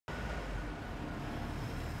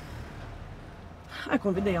Aí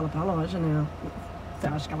convidei ela pra loja, né? Você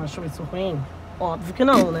acha que ela achou isso ruim? Óbvio que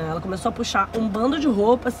não, né? Ela começou a puxar um bando de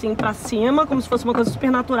roupa, assim, pra cima, como se fosse uma coisa super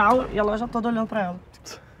natural, e a loja toda olhando pra ela.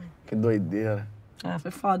 Que doideira. É, foi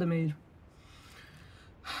foda mesmo.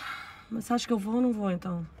 Mas você acha que eu vou ou não vou,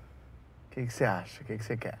 então? O que você acha? O que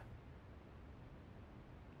você quer?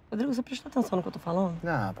 Rodrigo, você presta atenção no que eu tô falando?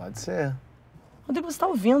 Ah, pode ser. Rodrigo, você tá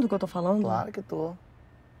ouvindo o que eu tô falando? Claro que tô.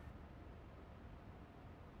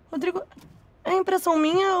 Rodrigo, é impressão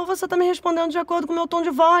minha ou você tá me respondendo de acordo com o meu tom de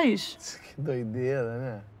voz? Que doideira,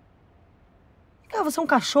 né? Ah, você é um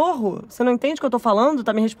cachorro? Você não entende o que eu tô falando?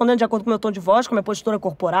 Tá me respondendo de acordo com o meu tom de voz, com a minha postura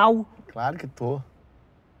corporal? Claro que tô.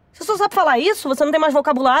 Você só sabe falar isso? Você não tem mais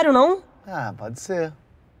vocabulário, não? Ah, pode ser.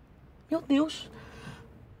 Meu Deus.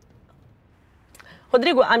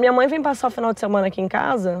 Rodrigo, a minha mãe vem passar o final de semana aqui em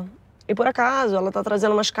casa e, por acaso, ela tá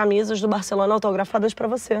trazendo umas camisas do Barcelona autografadas pra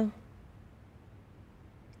você.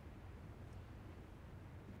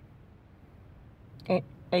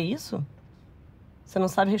 É isso? Você não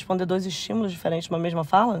sabe responder dois estímulos diferentes numa mesma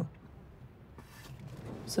fala?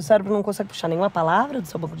 Seu cérebro não consegue puxar nenhuma palavra do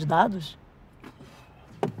seu banco de dados?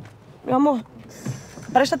 Meu amor,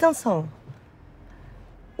 presta atenção.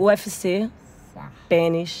 UFC,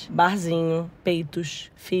 pênis, barzinho, peitos,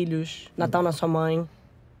 filhos, Natal na sua mãe.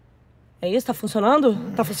 É isso? Tá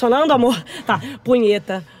funcionando? Tá funcionando, amor? Tá.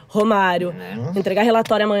 Punheta, Romário, entregar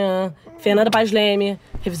relatório amanhã, Fernanda Paz Leme,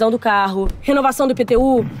 revisão do carro, renovação do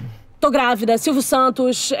IPTU, tô grávida, Silvio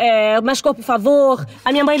Santos, mais cor, por favor.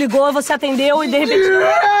 A minha mãe ligou, você atendeu e de repente...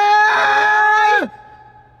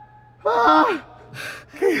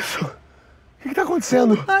 Que isso? O que tá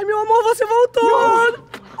acontecendo? Ai, meu amor, você voltou!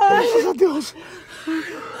 Ai. Graças a Deus.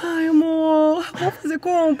 Ai, amor, vamos fazer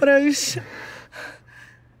compras.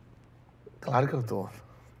 Claro que eu tô.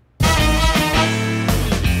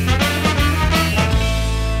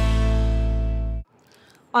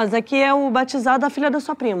 Ó, esse aqui é o batizado da filha da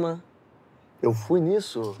sua prima. Eu fui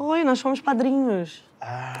nisso? Foi, nós fomos padrinhos.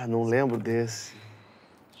 Ah, não lembro desse.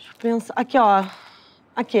 Deixa eu pensar. Aqui, ó.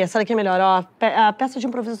 Aqui, essa daqui é melhor, ó. A peça de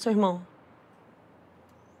improviso do seu irmão.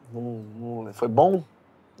 Não, foi bom?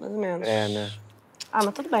 Mais ou menos. É, né? Ah,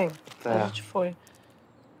 mas tudo bem. É. A gente foi.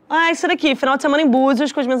 Ah, isso daqui, final de semana em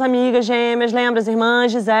Búzios com as minhas amigas gêmeas, lembra? As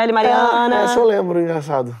irmãs, Gisele, Mariana. Essa eu lembro,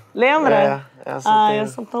 engraçado. Lembra? Essa Ah, tem.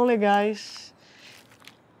 essas são tão legais.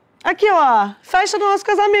 Aqui, ó. Festa do nosso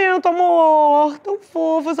casamento, amor. Tão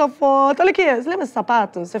fofo essa foto. Olha aqui. Você lembra desse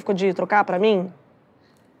sapato? Você ficou de trocar pra mim?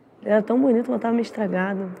 Ele era tão bonito, mas tava meio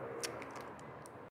estragado.